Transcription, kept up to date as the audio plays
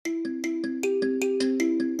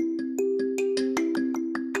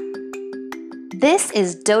This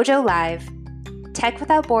is Dojo Live, Tech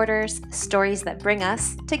Without Borders, stories that bring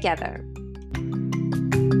us together.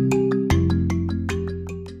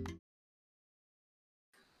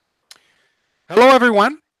 Hello,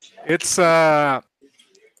 everyone. It's a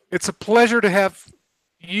pleasure to have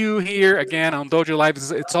you here again on Dojo Live.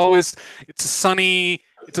 It's a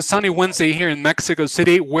sunny Wednesday here in Mexico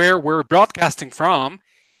City, where we're broadcasting from.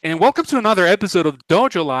 And welcome to another episode of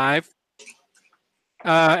Dojo Live.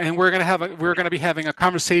 And we're gonna be having a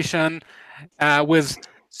conversation with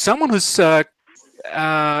someone who's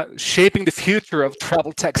shaping the future of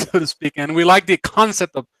travel tech, so to speak. And we like the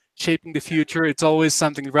concept of shaping the future. It's always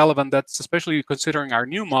something relevant, that's especially considering our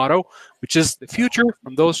new motto, which is the future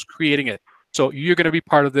from those creating it. So you're going to be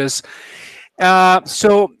part of this. Today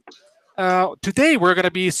we're going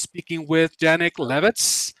to be speaking with Janek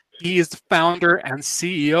Levitz. He is the founder and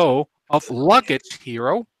CEO of Luggage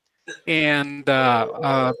Hero. And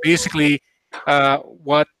basically,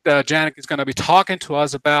 what Janek is going to be talking to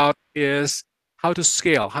us about is how to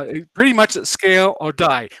scale, pretty much scale or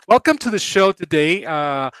die. Welcome to the show today,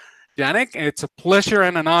 Janek. It's a pleasure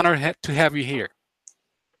and an honor to have you here.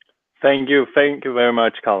 Thank you very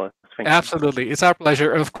much, Carlos. Absolutely, it's our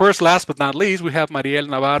pleasure. Of course, last but not least, we have Mariel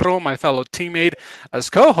Navarro, my fellow teammate, as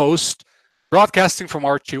co-host, broadcasting from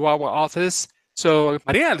our Chihuahua office. So,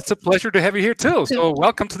 Mariel, it's a pleasure to have you here too. So,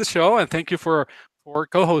 welcome to the show, and thank you for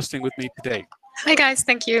co-hosting with me today. Hi, guys.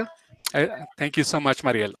 Thank you. Thank you so much,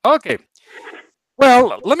 Mariel. Okay.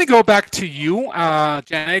 Well, let me go back to you,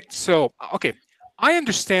 Janek. So, okay, I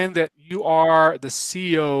understand that you are the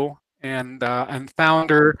CEO and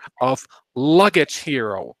founder of Luggage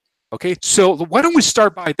Hero. Okay, so why don't we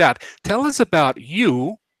start by that? Tell us about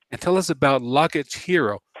you and tell us about Luggage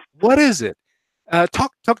Hero. What is it?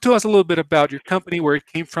 Talk to us a little bit about your company, where it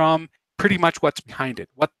came from, pretty much what's behind it.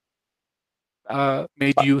 What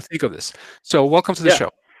made you think of this? So welcome to the show.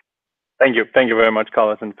 Thank you very much,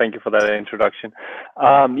 Carlos, and thank you for that introduction.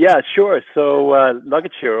 Yeah, sure. So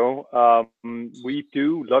Luggage Hero, we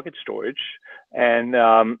do luggage storage, and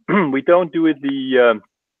we don't do it the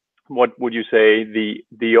what would you say,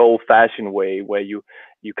 the old-fashioned way, where you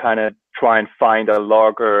kind of try and find a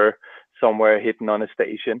logger somewhere hidden on a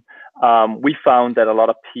station. We found that a lot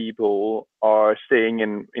of people are staying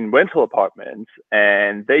in rental apartments,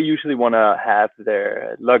 and they usually want to have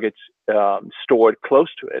their luggage stored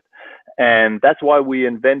close to it. And that's why we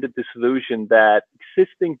invented the solution that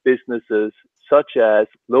existing businesses such as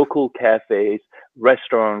local cafes,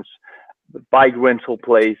 restaurants, bike rental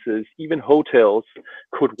places, even hotels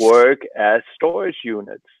could work as storage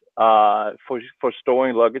units for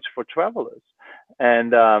storing luggage for travelers.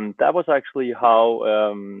 And that was actually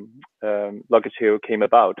how Luggage Hero came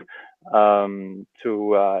about,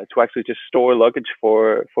 to actually just store luggage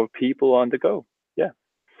for people on the go. Yeah.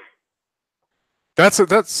 That's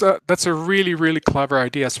a really, really clever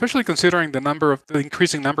idea, especially considering the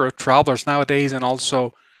increasing number of travelers nowadays, and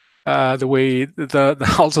also the way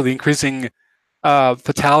also the increasing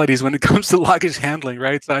fatalities when it comes to luggage handling,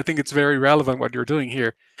 right? So I think it's very relevant what you're doing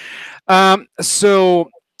here.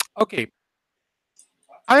 Okay,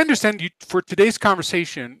 I understand for today's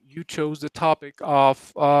conversation, you chose the topic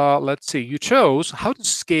of you chose how to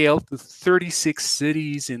scale to 36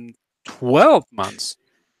 cities in 12 months.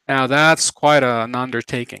 Now that's quite an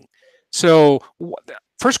undertaking. So,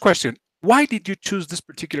 first question: why did you choose this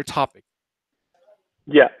particular topic?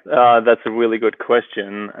 Yeah, that's a really good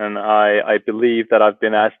question, and I believe that I've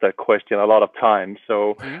been asked that question a lot of times.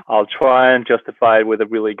 So I'll try and justify it with a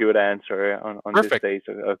really good answer on this day's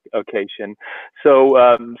occasion. So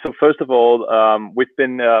first of all, we've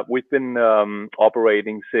been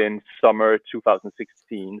operating since summer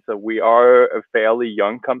 2016. So we are a fairly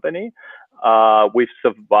young company. We've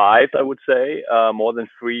survived, I would say, more than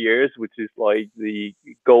 3 years, which is like the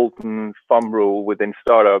golden thumb rule within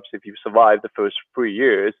startups. If you survive the first 3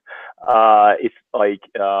 years, it's like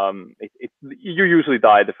you usually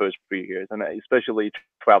die the first 3 years, and especially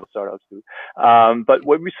travel startups do. But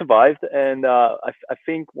when we survived, and I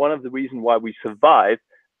think one of the reasons why we survived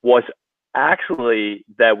was actually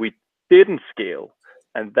that we didn't scale.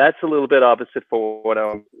 And that's a little bit opposite for what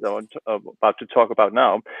I'm about to talk about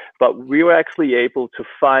now. But we were actually able to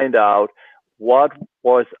find out what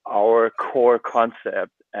was our core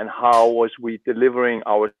concept and how was we delivering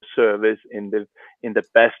our service in the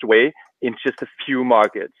best way in just a few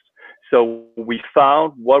markets. So we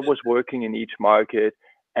found what was working in each market,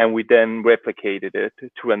 and we then replicated it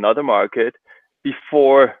to another market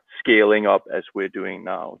before scaling up as we're doing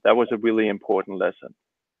now. That was a really important lesson.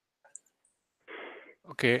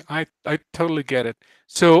 Okay, I totally get it.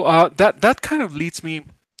 So that kind of leads me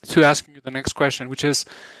to asking you the next question, which is,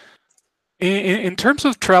 in terms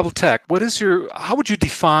of travel tech, how would you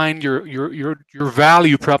define your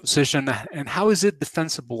value proposition, and how is it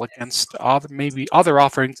defensible against maybe other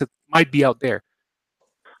offerings that might be out there?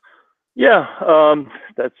 Yeah,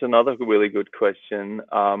 that's another really good question.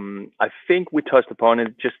 I think we touched upon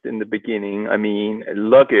it just in the beginning. I mean,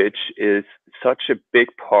 luggage is such a big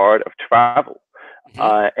part of travel,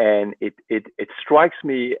 and it strikes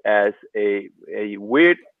me as a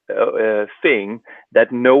weird thing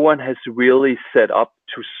that no one has really set up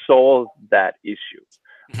to solve that issue.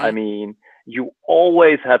 I mean, you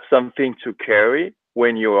always have something to carry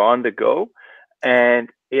when you're on the go, and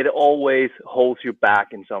it always holds you back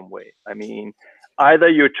in some way. I mean, either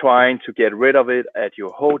you're trying to get rid of it at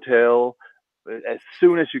your hotel as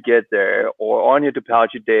soon as you get there, or on your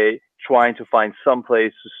departure day, trying to find some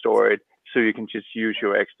place to store it so you can just use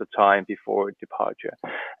your extra time before departure.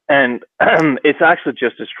 And it's actually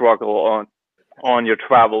just a struggle on your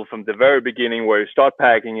travel from the very beginning, where you start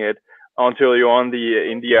packing it until you're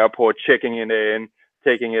in the airport, checking it in,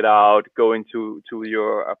 taking it out, going to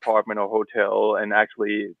your apartment or hotel, and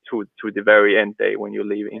actually to the very end day when you're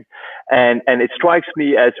leaving. And it strikes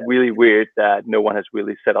me as really weird that no one has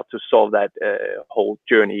really set up to solve that whole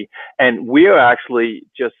journey. And we're actually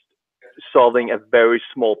just solving a very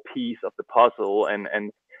small piece of the puzzle and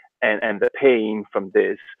the pain from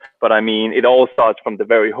this. But I mean, it all starts from the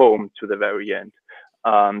very home to the very end.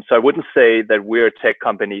 So I wouldn't say that we're a tech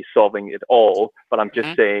company solving it all, but I'm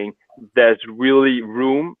just saying there's really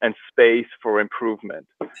room and space for improvement.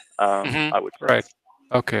 I would say. Right.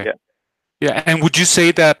 Okay. Yeah. And would you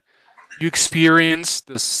say that you experience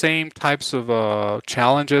the same types of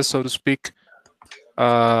challenges, so to speak,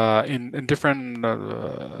 in different,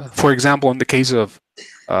 for example, in the case of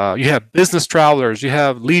you have business travelers, you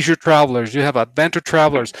have leisure travelers, you have adventure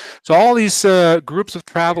travelers. So all these groups of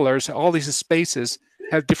travelers, all these spaces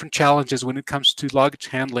have different challenges when it comes to luggage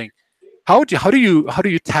handling. How do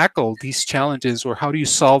you tackle these challenges, or how do you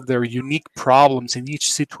solve their unique problems in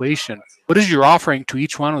each situation? What is your offering to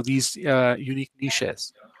each one of these unique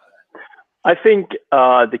niches? I think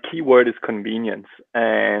the key word is convenience,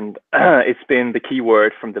 and it's been the key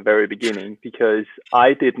word from the very beginning, because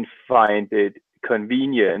I didn't find it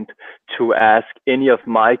convenient to ask any of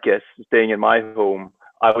my guests staying in my home.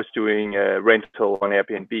 I was doing a rental on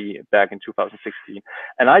Airbnb back in 2016,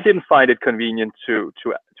 and I didn't find it convenient to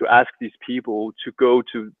ask these people to go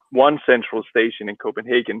to one central station in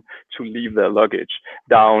Copenhagen to leave their luggage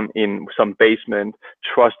down in some basement,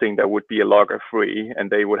 trusting there would be a logger free and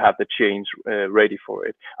they would have the change ready for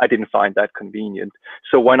it. I didn't find that convenient.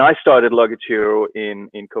 So when I started Luggage Hero in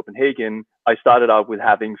Copenhagen, I started out with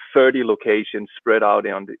having 30 locations spread out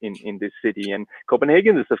in this city. And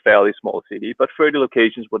Copenhagen is a fairly small city, but 30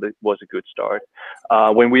 locations was a good start.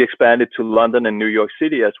 When we expanded to London and New York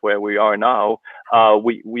City, as where we are now,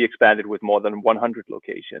 we expanded with more than 100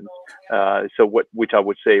 locations. Which I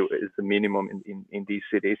would say is the minimum in these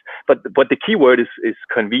cities. But the key word is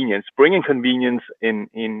convenience, bringing convenience in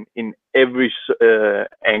every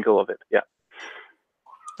angle of it. Yeah.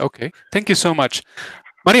 Okay, thank you so much.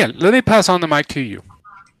 Maria, let me pass on the mic to you.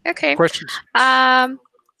 Okay. Questions?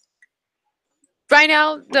 Right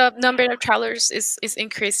now, the number of travelers is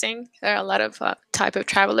increasing. There are a lot of type of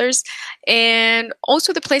travelers, and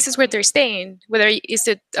also the places where they're staying, whether it's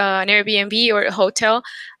an Airbnb or a hotel,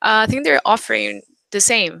 I think they're offering the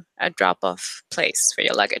same, a drop-off place for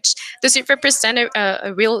your luggage. Does it represent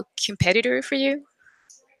a real competitor for you?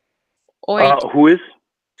 Or who is?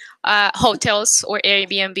 Hotels or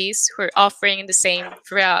Airbnbs who are offering the same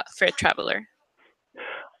for a traveler?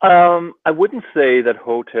 I wouldn't say that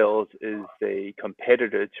hotels is a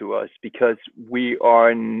competitor to us, because we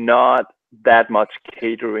are not that much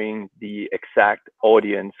catering the exact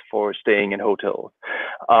audience for staying in hotels.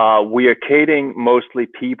 We are catering mostly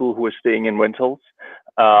people who are staying in rentals,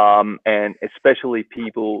 and especially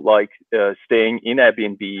people like staying in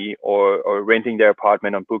Airbnb or renting their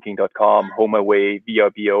apartment on Booking.com, HomeAway,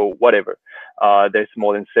 VRBO, whatever. There's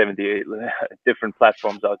more than 70 different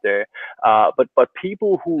platforms out there. But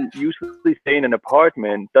people who usually stay in an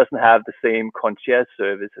apartment doesn't have the same concierge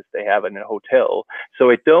service as they have in a hotel.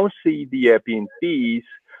 So I don't see the Airbnbs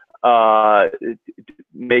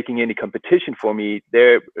making any competition for me.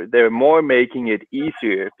 They're more making it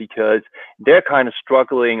easier, because they're kind of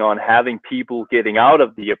struggling on having people getting out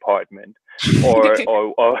of the apartment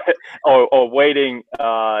or waiting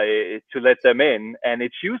to let them in. And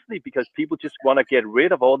it's usually because people just want to get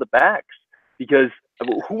rid of all the bags, because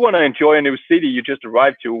who want to enjoy a new city you just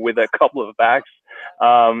arrived to with a couple of bags?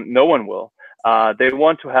 No one will. They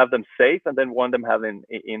want to have them safe, and then want them having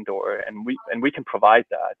indoor, and we can provide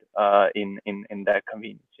that in that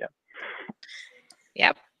convenience. Yeah.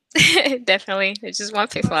 Yep, definitely. It's just one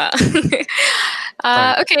people.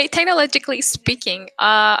 Right. Okay, technologically speaking,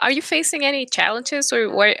 are you facing any challenges, or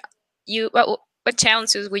what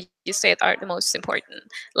challenges would you say are the most important?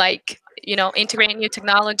 Like, integrating new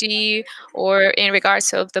technology, or in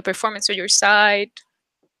regards of the performance of your site?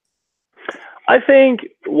 I think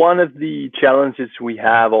one of the challenges we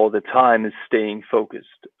have all the time is staying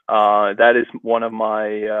focused. That is one of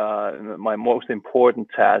my most important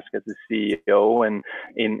tasks as a CEO, and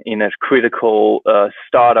in a critical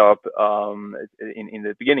startup, in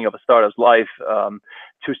the beginning of a startup's life,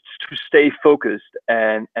 to stay focused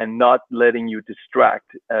and not letting you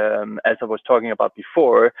distract. As I was talking about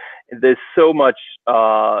before, there's so much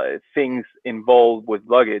things involved with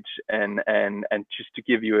luggage, and just to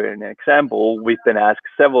give you an example, we've been asked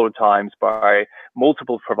several times by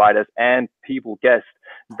multiple providers and people guests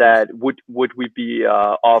that would we be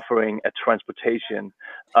offering a transportation,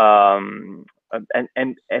 and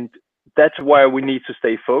that's why we need to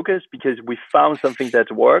stay focused, because we found something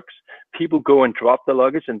that works. People go and drop the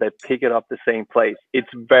luggage and they pick it up the same place. It's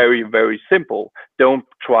very, very simple. Don't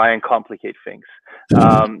try and complicate things.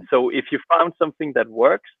 So if you found something that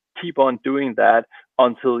works, keep on doing that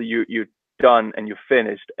until you're done and you're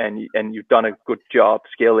finished, and you've done a good job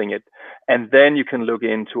scaling it. And then you can look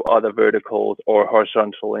into other verticals or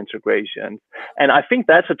horizontal integrations. And I think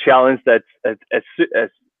that's a challenge that's as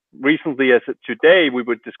recently as today, we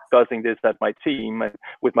were discussing this at my team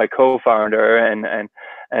with my co-founder and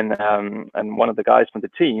one of the guys from the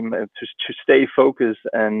team, to stay focused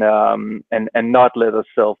and not let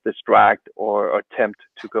ourselves distract or attempt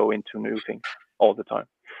to go into new things all the time.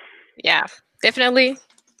 Yeah, definitely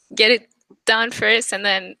get it done first and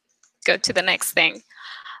then go to the next thing.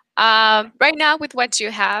 Right now, with what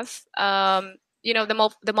you have,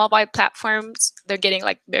 the mobile platforms, they're getting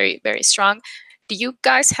like very, very strong. Do you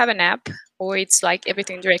guys have an app, or it's like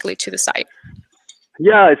everything directly to the site?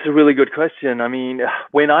 Yeah, it's a really good question. I mean,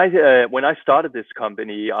 when I started this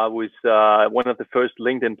company, I was one of the first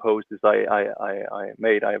LinkedIn posts I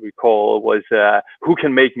made, I recall, was who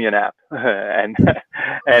can make me an app, and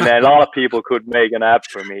a lot of people could make an app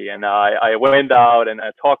for me. And I went out and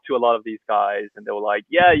I talked to a lot of these guys, and they were like,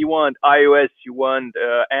 yeah, you want iOS, you want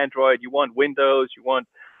Android, you want Windows, you want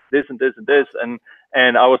this and this and this,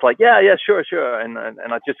 and I was like, yeah, sure. And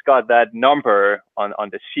I just got that number on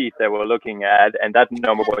the sheet they were looking at, and that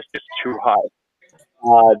number was just too high.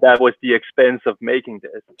 That was the expense of making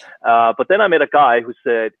this. But then I met a guy who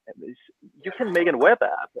said, you can make a web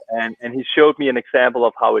app. And he showed me an example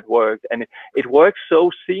of how it worked. And it works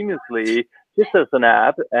so seamlessly, just as an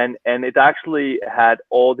app. And it actually had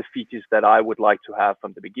all the features that I would like to have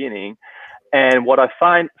from the beginning. And what I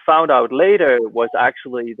found out later was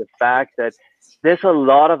actually the fact that there's a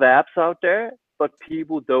lot of apps out there, but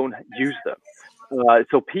people don't use them.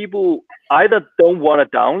 So people either don't want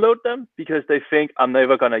to download them because they think I'm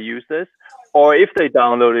never going to use this, or if they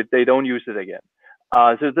download it, they don't use it again.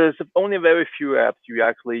 So there's only very few apps you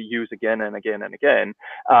actually use again and again and again.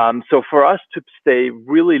 So for us to stay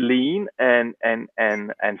really lean and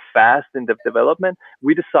fast in the development,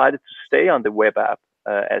 we decided to stay on the web app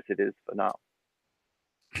as it is for now.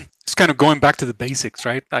 It's kind of going back to the basics,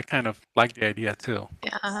 right? I kind of like the idea too.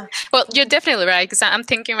 Yeah. Well, you're definitely right, because I'm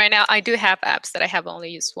thinking right now, I do have apps that I have only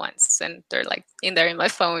used once, and they're like in my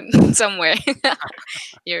phone somewhere.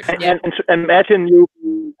 And imagine you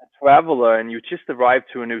a traveler and you just arrived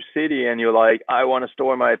to a new city and you're like, I want to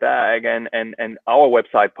store my bag, and our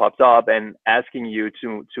website pops up and asking you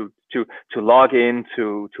to log in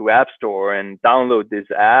to App Store and download this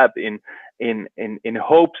app in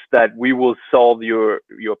hopes that we will solve your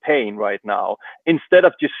pain right now, instead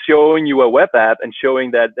of just showing you a web app and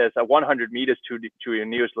showing that there's a 100 meters to your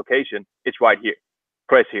nearest location. It's right here,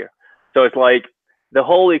 press here. So it's like the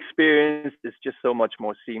whole experience is just so much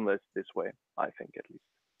more seamless this way, I think, at least.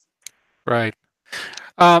 Right.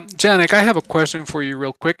 Janek, I have a question for you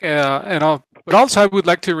real quick, but also I would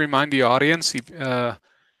like to remind the audience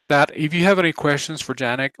that if you have any questions for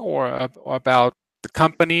Janek or about the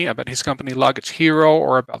company, about his company Luggage Hero,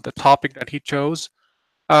 or about the topic that he chose,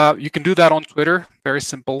 you can do that on Twitter. Very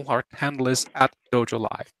simple. Our handle is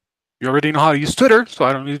 @DojoLive. You already know how to use Twitter, so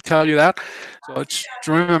I don't need to tell you that.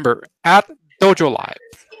 So remember, @DojoLive,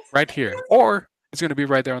 right here, or it's going to be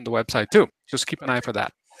right there on the website too. Just keep an eye for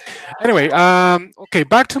that. Anyway, okay,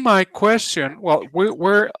 back to my question. Well,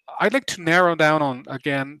 I'd like to narrow down on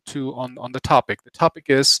the topic. The topic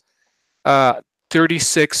is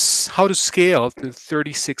 36, how to scale to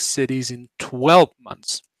 36 cities in 12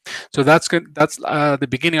 months. So that's good. That's the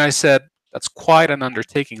beginning. I said that's quite an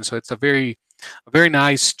undertaking. So it's a very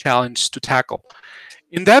nice challenge to tackle.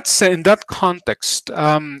 in that context,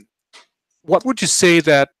 what would you say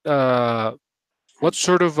that what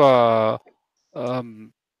sort of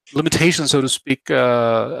limitations, so to speak,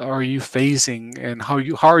 are you facing, and how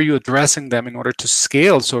are you addressing them in order to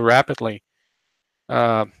scale so rapidly?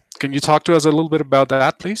 Can you talk to us a little bit about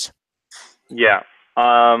that, please? Yeah.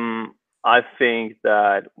 I think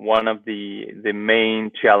that one of the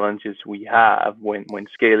main challenges we have when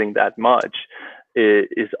scaling that much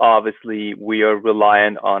is obviously we are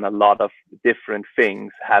reliant on a lot of different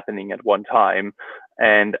things happening at one time,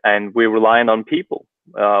 and we're reliant on people.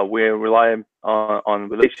 We're reliant on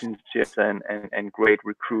relationships and great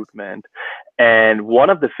recruitment. And one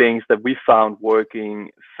of the things that we found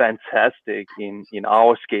working fantastic in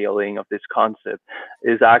our scaling of this concept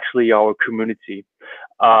is actually our community.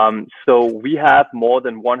 So we have more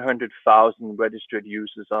than 100,000 registered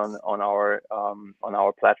users on our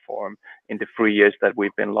platform in the 3 years that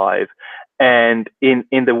we've been live. And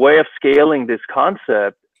in the way of scaling this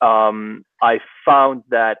concept, I found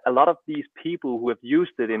that a lot of these people who have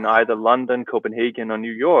used it in either London, Copenhagen, or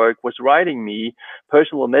New York was writing me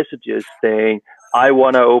personal messages saying, I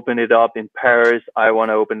want to open it up in Paris, I want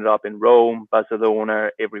to open it up in Rome, Barcelona,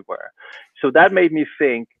 everywhere. So that made me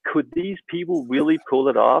think, could these people really pull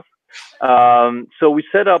it off? So we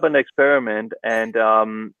set up an experiment, and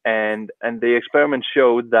the experiment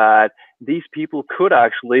showed that these people could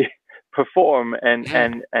actually perform and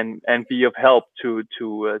be of help to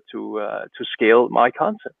scale my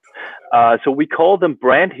concept. So we call them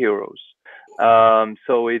brand heroes.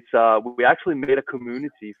 So it's we actually made a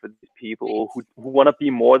community for these people who want to be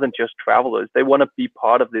more than just travelers. They want to be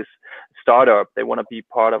part of this startup. They want to be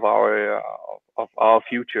part of our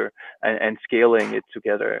future and scaling it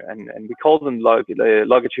together. And we call them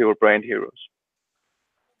Luggage Hero brand heroes.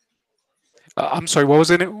 I'm sorry, what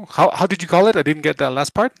was it? How did you call it? I didn't get that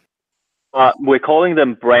last part. We're calling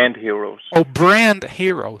them brand heroes. Oh, brand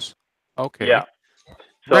heroes. Okay. Yeah.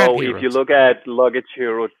 So if you look at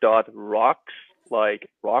luggagehero.rocks, like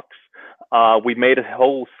rocks, we made a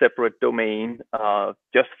whole separate domain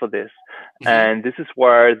just for this. Mm-hmm. And this is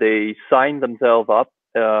where they sign themselves up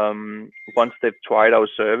once they've tried our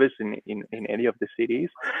service in any of the cities.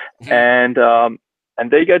 Mm-hmm. And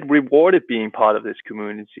they get rewarded being part of this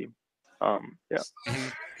community. Yeah. Mm-hmm.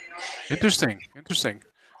 Interesting.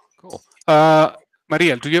 Cool.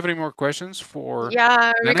 Mariel, do you have any more questions for?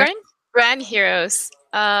 Yeah, regarding brand heroes,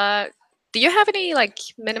 do you have any like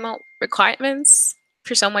minimal requirements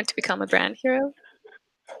for someone to become a brand hero?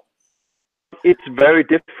 It's very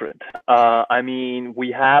different. I mean,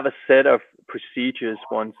 we have a set of procedures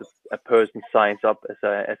once a person signs up as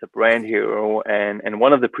a brand hero, and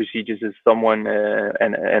one of the procedures is someone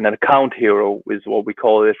an account hero is what we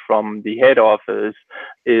call it, from the head office,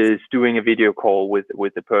 is doing a video call with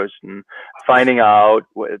the person, finding out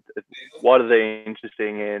what are they interested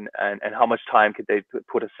in and how much time could they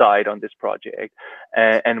put aside on this project.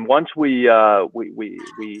 And once we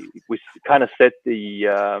kind of set the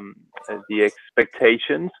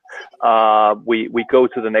expectations, we go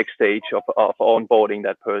to the next stage of onboarding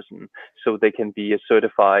that person, so they can be a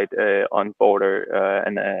certified onboarder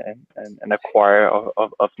and acquirer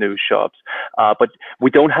of new shops. But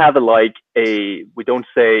we don't have we don't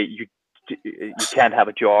say you can't have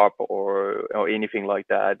a job or anything like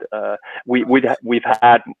that. We've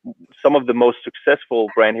had some of the most successful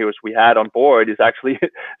brand heroes we had on board is actually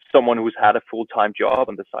someone who's had a full-time job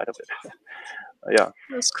on the side of it. Yeah,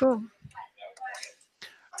 that's cool.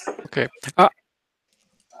 Okay.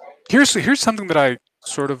 Here's something that I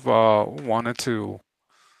sort of wanted to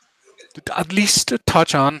at least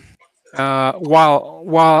touch on.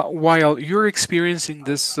 While you're experiencing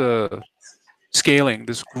this scaling,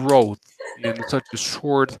 this growth in such a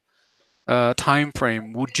short time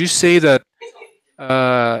frame, would you say that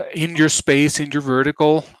in your space, in your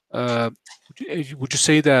vertical, would you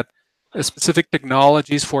say that specific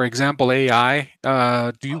technologies, for example, AI,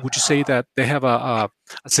 would you say that they have a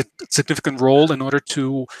significant role in order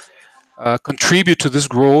to contribute to this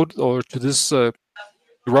growth or to this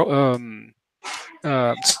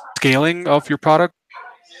scaling of your product?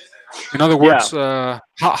 In other words, how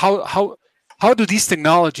do these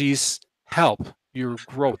technologies help your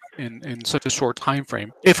growth in such a short time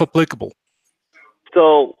frame, if applicable?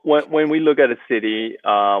 So when we look at a city,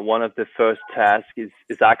 one of the first tasks is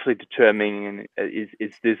actually determining is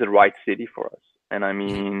this the right city for us? And I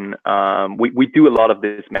mean, we do a lot of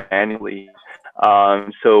this manually.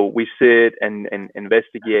 So we sit and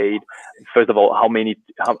investigate, first of all, how many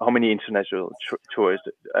international tourists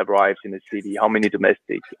arrive in the city, how many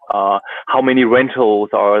domestic, how many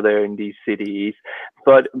rentals are there in these cities,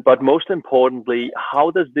 but most importantly,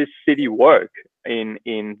 how does this city work?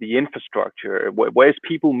 in the infrastructure. Where's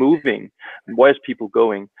people moving? Where's people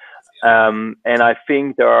going? And I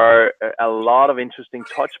think there are a lot of interesting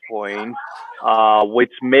touch points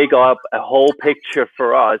which make up a whole picture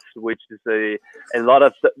for us, which is a lot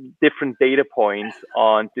of different data points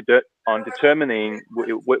on determining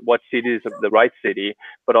what city is the right city,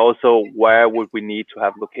 but also where would we need to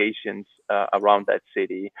have locations around that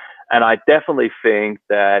city. And I definitely think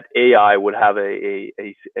that AI would have an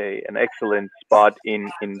excellent spot in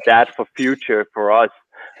that for future for us.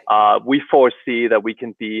 We foresee that we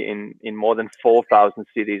can be in more than 4,000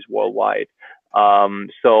 cities worldwide.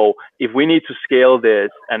 So if we need to scale this,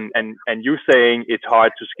 and you saying it's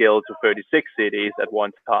hard to scale to 36 cities at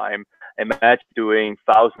one time, imagine doing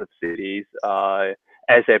thousands of cities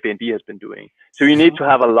as Airbnb has been doing. So you need to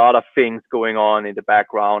have a lot of things going on in the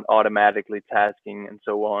background, automatically tasking and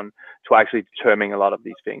so on, to actually determine a lot of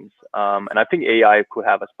these things. And I think AI could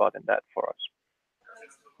have a spot in that for us.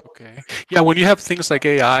 Okay. Yeah, when you have things like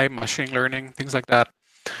AI, machine learning, things like that,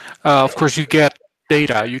 of course you get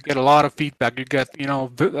data, you get a lot of feedback, you get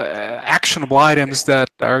actionable items that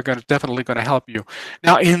are definitely going to help you.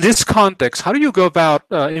 Now, in this context, how do you go about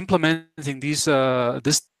implementing these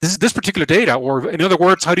this particular data, or in other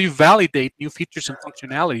words, how do you validate new features and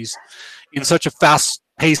functionalities in such a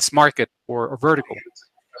fast-paced market or vertical?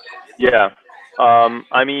 Yeah,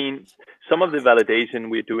 I mean, some of the validation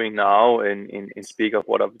we're doing now in speak of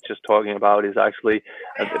what I was just talking about is actually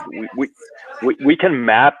we can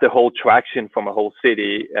map the whole traction from a whole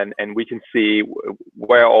city, and we can see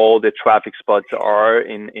where all the traffic spots are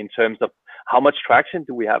in terms of how much traction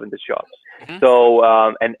do we have in the shops. Mm-hmm. So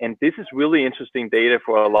and this is really interesting data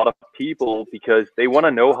for a lot of people because they want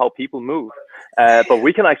to know how people move. But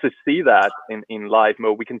we can actually see that in live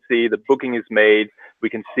mode. We can see the booking is made. We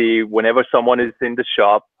can see whenever someone is in the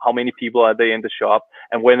shop, how many people are they in the shop,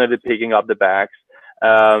 and when are they picking up the bags.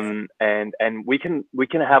 And we can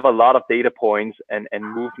have a lot of data points and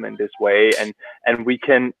movement this way, and we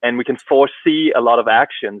can foresee a lot of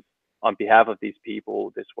actions on behalf of these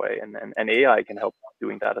people this way, and AI can help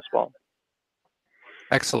doing that as well.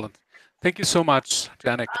 Excellent. Thank you so much,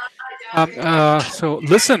 Jannik. So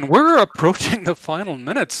listen, we're approaching the final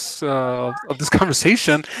minutes of this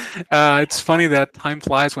conversation. It's funny that time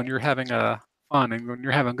flies when you're having fun and when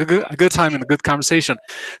you're having a good time and a good conversation.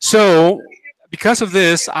 So because of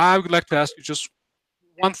this, I would like to ask you just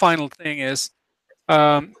one final thing is,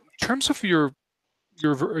 in terms of your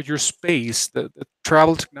space, the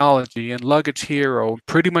travel technology and Luggage Hero,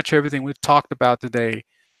 pretty much everything we've talked about today,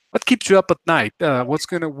 what keeps you up at night?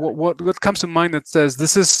 What comes to mind that says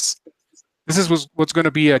this is what's going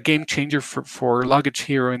to be a game changer for Luggage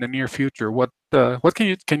Hero in the near future? What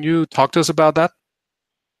can you talk to us about that?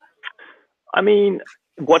 I mean,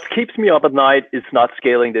 what keeps me up at night is not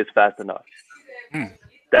scaling this fast enough.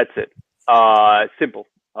 That's it. Simple.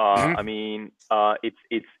 I mean,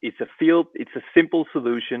 it's a simple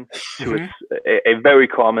solution to a very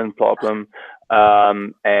common problem,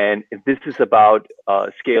 and this is about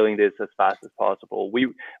scaling this as fast as possible.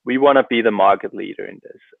 We want to be the market leader in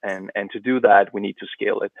this, and to do that, we need to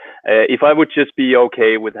scale it. If I would just be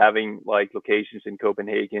okay with having like locations in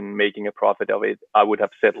Copenhagen, making a profit of it, I would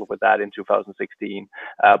have settled with that in 2016.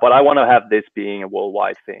 But I want to have this being a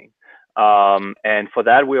worldwide thing, and for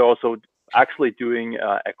that, we're also actually doing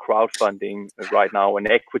a crowdfunding right now, an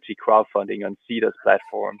equity crowdfunding on Seda's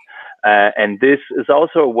platform. And this is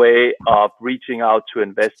also a way of reaching out to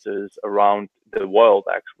investors around the world,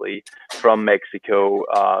 actually, from Mexico,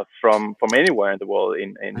 from anywhere in the world,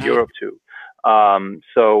 in Europe too. And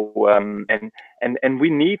we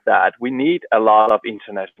need that. We need a lot of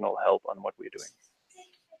international help on what we're doing.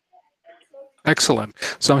 Excellent.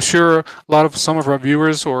 So I'm sure some of our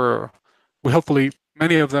viewers, or hopefully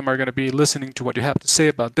many of them, are going to be listening to what you have to say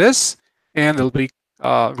about this, and they'll be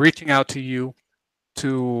reaching out to you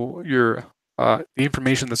to the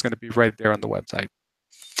information that's going to be right there on the website.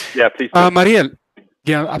 Yeah, please. Mariel.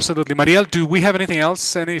 Yeah, absolutely. Mariel, do we have anything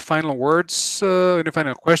else? Any final words? Any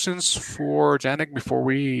final questions for Jannik before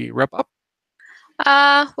we wrap up?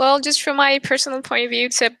 Well, just from my personal point of view,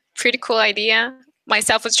 it's a pretty cool idea.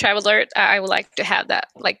 Myself as a traveler, I would like to have that,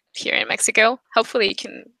 like here in Mexico. Hopefully, you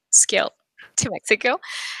can scale to Mexico.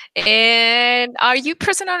 And are you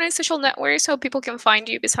present on any social networks so people can find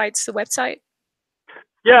you besides the website?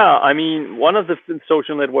 Yeah, I mean, one of the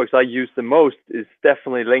social networks I use the most is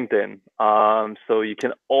definitely LinkedIn. So you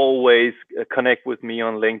can always connect with me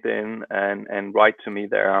on LinkedIn and write to me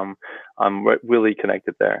there. I'm really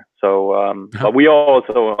connected there. So, but we are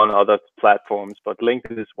also on other platforms, but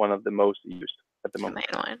LinkedIn is one of the most used. at the moment.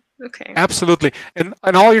 Okay. Absolutely, and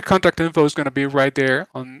all your contact info is going to be right there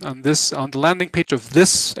on the landing page of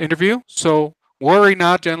this interview. So worry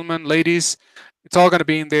not, gentlemen, ladies, it's all going to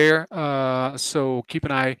be in there. So keep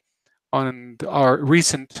an eye on our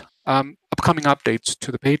recent upcoming updates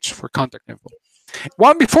to the page for contact info.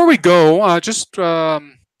 Well, before we go, just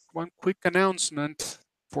one quick announcement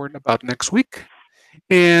for about next week.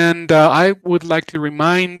 And I would like to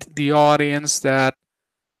remind the audience that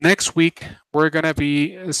next week we're going to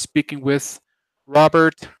be speaking with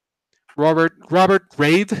Robert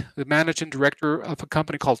Raid, the managing director of a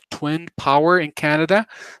company called Twin Power in Canada.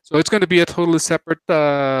 So it's going to be a totally separate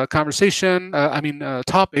conversation,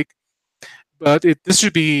 topic. But this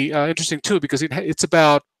should be interesting too, because it's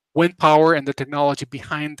about wind power and the technology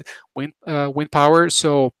behind wind power.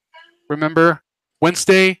 So remember,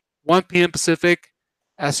 Wednesday, 1 p.m. Pacific,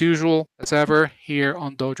 as usual, as ever, here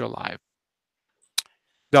on Dojo Live.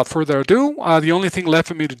 Without further ado, the only thing left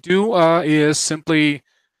for me to do is simply,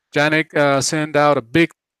 Janek, send out a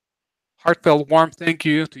big, heartfelt, warm thank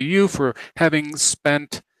you to you for having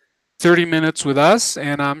spent 30 minutes with us,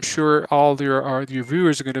 and I'm sure all your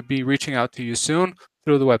viewers are going to be reaching out to you soon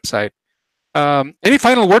through the website. Any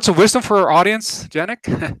final words of wisdom for our audience,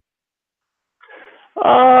 Janek?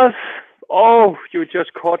 Oh, you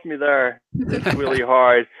just caught me there. It's really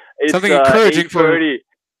hard. It's something encouraging for.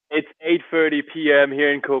 It's 8:30 p.m.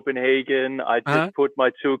 here in Copenhagen. I just put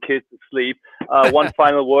my 2 kids to sleep. One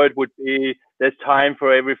final word would be: there's time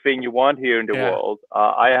for everything you want here in the world.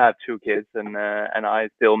 I have 2 kids, and I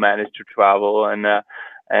still manage to travel and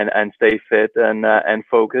stay fit and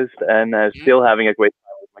focused, and still having a great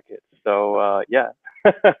time with my kids. So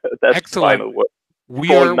that's excellent. The final word.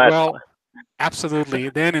 We are well. Absolutely.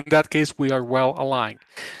 Then in that case, we are well aligned.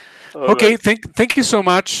 Okay, thank you so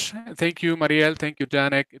much. Thank you, Mariel. Thank you,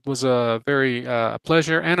 Janek. It was a very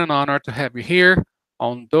pleasure and an honor to have you here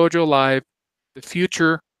on Dojo Live, the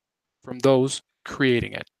future from those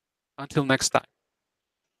creating it. Until next time.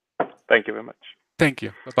 Thank you very much. Thank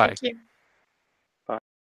you. Bye-bye. Thank you. Bye.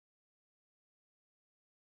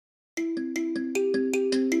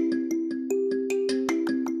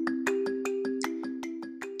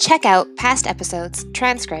 Check out past episodes,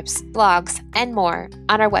 transcripts, blogs, and more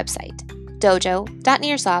on our website,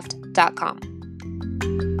 dojo.nearsoft.com.